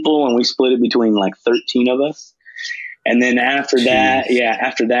 2 people, and we split it between like 13 of us. And then after that,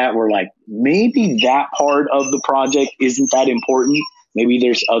 we're like, maybe that part of the project isn't that important. Maybe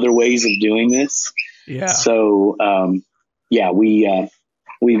there's other ways of doing this. Yeah. So, we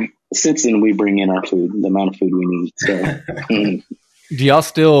since then we bring in our food, the amount of food we need. So, Do y'all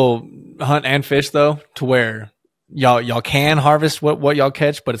still hunt and fish though, to where y'all can harvest what y'all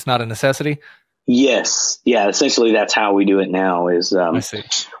catch, but it's not a necessity? Yes. Yeah. Essentially that's how we do it now is,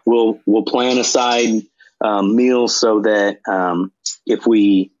 we'll plan aside, meals so that, if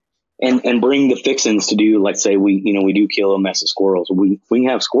we, and bring the fixins to do, like say we do kill a mess of squirrels. We can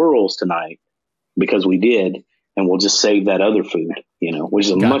have squirrels tonight because we did, and we'll just save that other food, which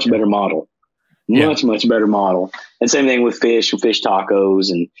is a much better model. Much better model. And same thing with fish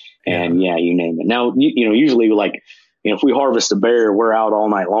tacos and you name it. Now, usually like, if we harvest a bear, we're out all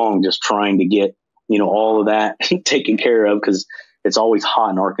night long just trying to get, all of that taken care of, because it's always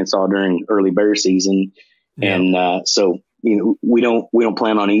hot in Arkansas during early bear season. Yeah. And so, we don't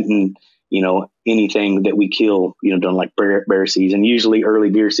plan on eating, anything that we kill, during like bear season. Usually early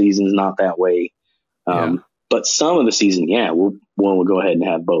deer season is not that way. But some of the season, we'll go ahead and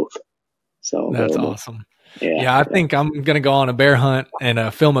have both. So that's awesome. Yeah. I think I'm going to go on a bear hunt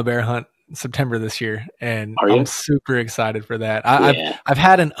and film a bear hunt in September this year. And I'm super excited for that. I've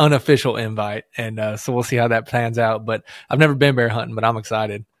had an unofficial invite, and so we'll see how that plans out, but I've never been bear hunting, but I'm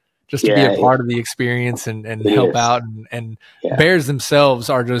excited just to be a part of the experience and help out. And bears themselves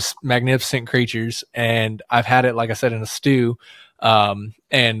are just magnificent creatures. And I've had it, like I said, in a stew.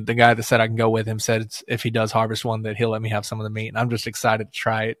 And the guy that said I can go with him said if he does harvest one, that he'll let me have some of the meat. And I'm just excited to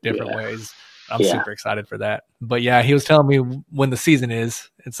try it different ways. I'm super excited for that. But he was telling me when the season is,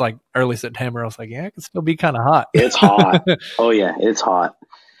 it's like early September. I was like, it can still be kind of hot. It's hot. Oh yeah, it's hot,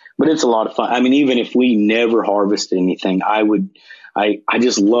 but it's a lot of fun. I mean, even if we never harvested anything, I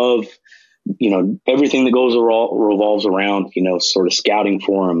just love, everything that revolves around, sort of scouting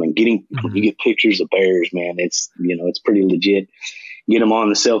for them and getting, you get pictures of bears, man. It's, it's pretty legit. Get them on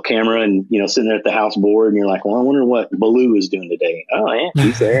the cell camera and, sitting there at the house board, and you're like, well, I wonder what Baloo is doing today. Oh yeah,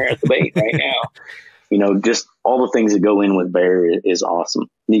 he's there at the bait right now. Just all the things that go in with bear is awesome.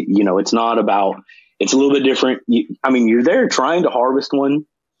 It's not about, it's a little bit different. You're there trying to harvest one.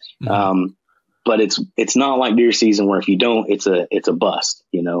 But it's not like deer season where if you don't, it's a bust,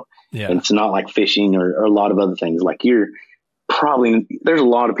 and it's not like fishing or a lot of other things. Like there's a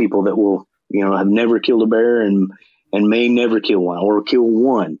lot of people that will, have never killed a bear and may never kill one or kill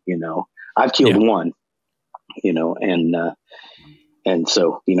one, I've killed one, and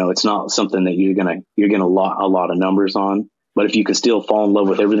so, it's not something that you're going to lot a lot of numbers on, but if you can still fall in love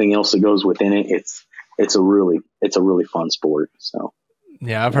with everything else that goes within it, it's a really fun sport. So.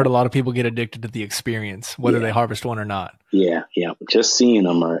 Yeah, I've heard a lot of people get addicted to the experience, whether they harvest one or not. Yeah. Just seeing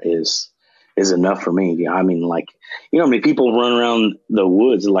them is enough for me. I mean, like, how many people run around the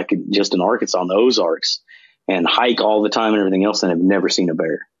woods, like just in Arkansas, in the Ozarks, and hike all the time and everything else, and have never seen a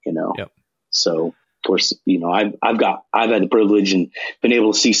bear. Yep. So, of course, I've had the privilege and been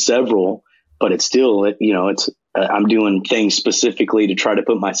able to see several, but it's still, I'm doing things specifically to try to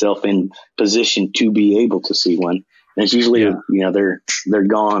put myself in position to be able to see one. And it's usually, they're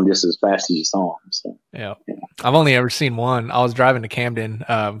gone just as fast as you saw them. So, yeah. I've only ever seen one. I was driving to Camden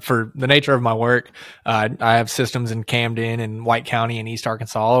for the nature of my work. I have systems in Camden and White County and East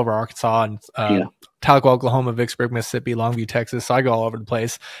Arkansas, all over Arkansas, and Tahlequah, Oklahoma, Vicksburg, Mississippi, Longview, Texas. So I go all over the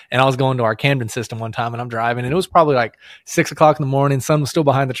place. And I was going to our Camden system one time, and I'm driving, and it was probably like 6 o'clock in the morning. Sun was still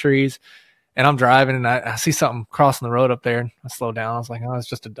behind the trees. And I'm driving, and I see something crossing the road up there. And I slow down. I was like, oh, it's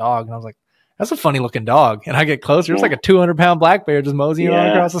just a dog. And I was like, that's a funny looking dog. And I get closer. It's like a 200-pound black bear just moseying on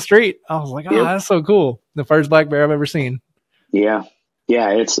across the street. I was like, oh, that's so cool. The first black bear I've ever seen. Yeah.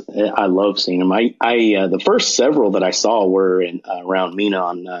 Yeah. I love seeing them. The first several that I saw were around Mena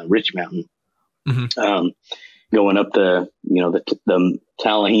on Rich Mountain, going up the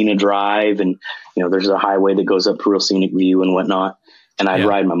Tallahena Drive. And, there's a highway that goes up to Real Scenic View and whatnot. And I'd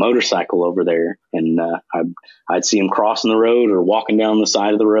ride my motorcycle over there, and I'd see them crossing the road or walking down the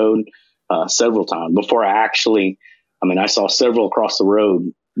side of the road several times before I saw several across the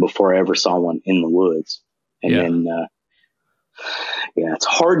road before I ever saw one in the woods. And then, it's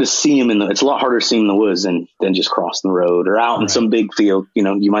hard to see them it's a lot harder to see them in the woods than just crossing the road or out in some big field.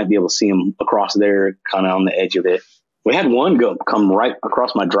 You might be able to see them across there, kind of on the edge of it. We had one come right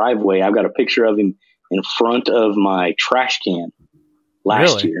across my driveway. I've got a picture of him in front of my trash can.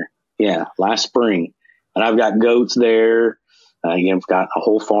 Last year. Yeah. Last spring. And I've got goats there. I've got a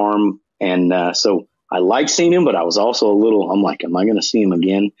whole farm. And so I like seeing him, but I was also I'm like, am I going to see him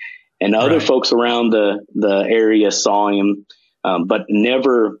again? And other folks around the area saw him, but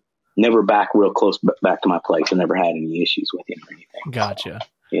never back real close back to my place. I never had any issues with him or anything. Gotcha.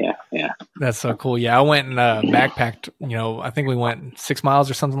 Yeah. Yeah. That's so cool. Yeah. I went and backpacked, I think we went 6 miles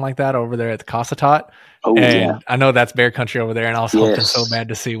or something like that over there at the Cossatot. Oh, and I know that's bear country over there, and I was hoping so bad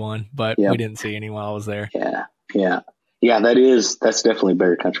to see one, but we didn't see any while I was there. Yeah. Yeah. Yeah. That's definitely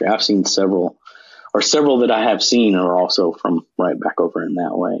bear country. I've seen several that I have seen are also from right back over in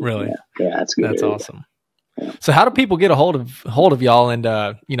that way. Really? Yeah. That's good. That's awesome. Yeah. So how do people get a hold of y'all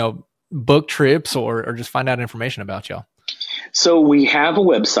and, book trips or just find out information about y'all? So we have a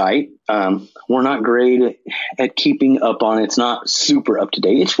website. We're not great at keeping up on it. It's not super up to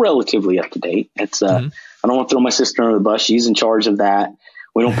date. It's relatively up to date. It's I don't want to throw my sister under the bus. She's in charge of that.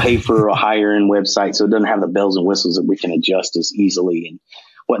 We don't pay for a higher end website, so it doesn't have the bells and whistles that we can adjust as easily and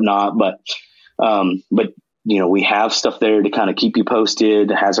whatnot. But we have stuff there to kind of keep you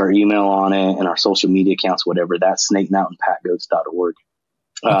posted. It has our email on it and our social media accounts, whatever. That's snakemountainpatgoats.org.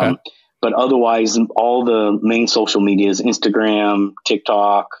 Okay. But otherwise, all the main social medias, Instagram,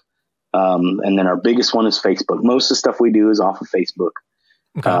 TikTok, and then our biggest one is Facebook. Most of the stuff we do is off of Facebook.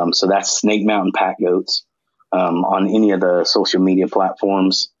 Okay. So that's Snake Mountain Pat Goats. On any of the social media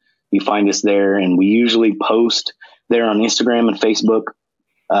platforms, you find us there, and we usually post there on Instagram and Facebook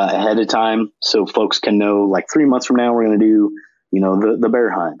ahead of time, so folks can know, like 3 months from now, we're going to do, the bear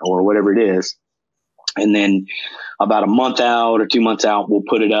hunt or whatever it is. And then about a month out or 2 months out, we'll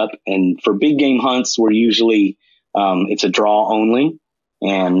put it up. And for big game hunts, we're usually, it's a draw only.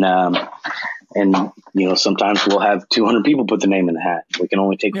 And sometimes we'll have 200 people put their name in the hat. We can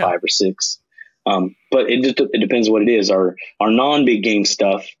only take 5 or 6. But it depends what it is. Our non-big game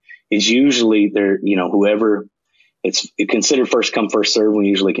stuff is usually there, whoever it's considered first come, first serve. We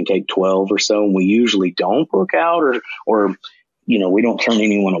usually can take 12 or so, and we usually don't book out or we don't turn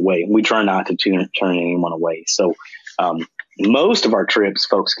anyone away. We try not to turn anyone away. So, most of our trips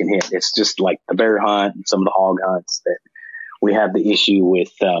folks can hit. It's just like the bear hunt and some of the hog hunts that we have the issue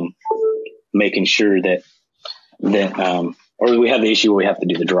with, making sure that or we have the issue where we have to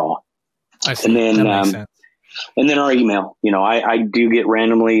do the draw. I see. And then, that makes sense. And then our email, I do get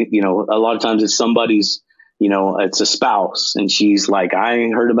randomly, a lot of times it's somebody's, it's a spouse and she's like, I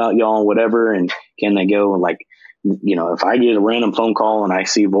heard about y'all, whatever. And can they go? And like, if I get a random phone call and I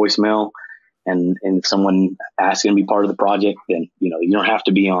see a voicemail and someone asking to be part of the project, then, you don't have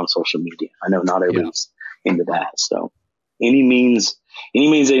to be on social media. I know not everybody's into that. So any means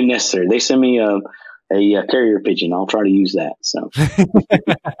they necessary. They send me a carrier pigeon. I'll try to use that. So,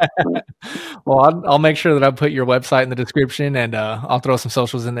 well, I'll make sure that I put your website in the description, and I'll throw some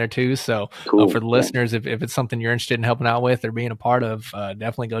socials in there too. So cool. For the listeners, if it's something you're interested in helping out with or being a part of,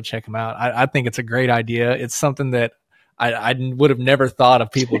 definitely go check them out. I think it's a great idea. It's something that I would have never thought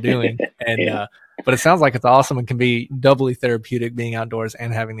of people doing. And, but it sounds like it's awesome and can be doubly therapeutic being outdoors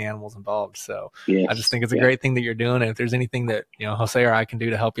and having the animals involved. So I just think it's a great thing that you're doing. And if there's anything that, Jose or I can do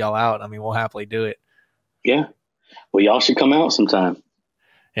to help y'all out, we'll happily do it. Yeah. Well, y'all should come out sometime.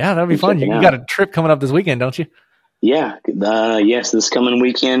 Yeah, that'd be fun. You got a trip coming up this weekend, don't you? Yeah. Yes, this coming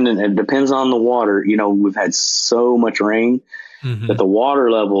weekend, and it depends on the water. We've had so much rain that the water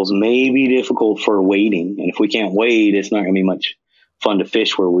levels may be difficult for wading. And if we can't wade, it's not going to be much fun to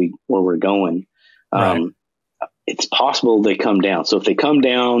fish where we're going. Right. It's possible they come down. So if they come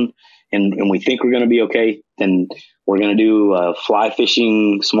down and we think we're going to be okay, then we're going to do a fly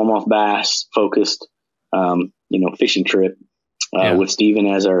fishing, smallmouth bass focused, fishing trip with Steven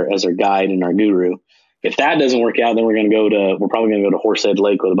as our guide and our guru. If that doesn't work out, then we're probably going to go to Horsehead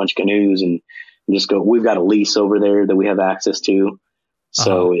Lake with a bunch of canoes and just go. We've got a lease over there that we have access to.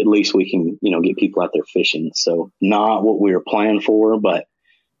 So at least we can, get people out there fishing. So not what we were planning for, but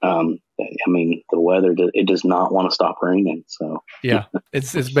the weather, it does not want to stop raining. So yeah,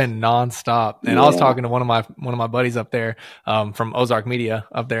 it's been nonstop. And I was talking to one of my buddies up there, from Ozark Media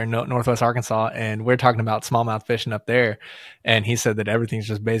up there in Northwest Arkansas. And we're talking about smallmouth fishing up there. And he said that everything's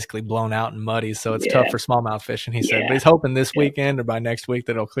just basically blown out and muddy. So it's tough for smallmouth fishing. He said, but he's hoping this weekend or by next week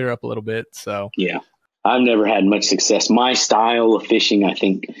that it'll clear up a little bit. So yeah. I've never had much success. My style of fishing, I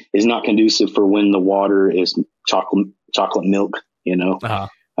think, is not conducive for when the water is chocolate milk,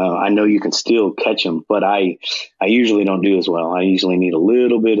 I know you can still catch them, but I usually don't do as well. I usually need a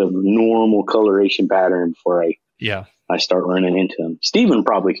little bit of normal coloration pattern before I start running into them. Steven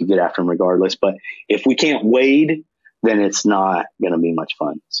probably could get after them regardless, but if we can't wade, then it's not going to be much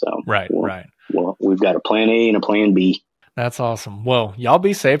fun. So right. Well, we've got a plan A and a plan B. That's awesome. Well, y'all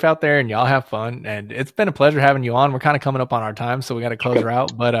be safe out there and y'all have fun. And it's been a pleasure having you on. We're kind of coming up on our time, so we got to close her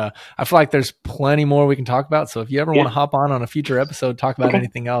out. But I feel like there's plenty more we can talk about. So if you ever want to hop on a future episode, talk about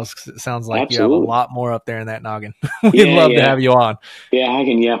anything else, because it sounds like you have a lot more up there in that noggin. We'd love to have you on. Yeah, I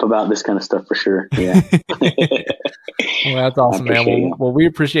can yap about this kind of stuff for sure. Yeah. Well, that's awesome, man. Well, we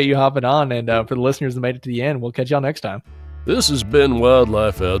appreciate you hopping on. And for the listeners that made it to the end, we'll catch y'all next time. This has been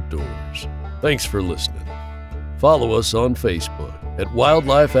Wildlife Outdoors. Thanks for listening. Follow us on Facebook at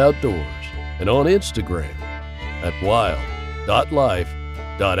Wildlife Outdoors and on Instagram at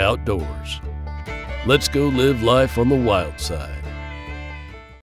wild.life.outdoors. Let's go live life on the wild side.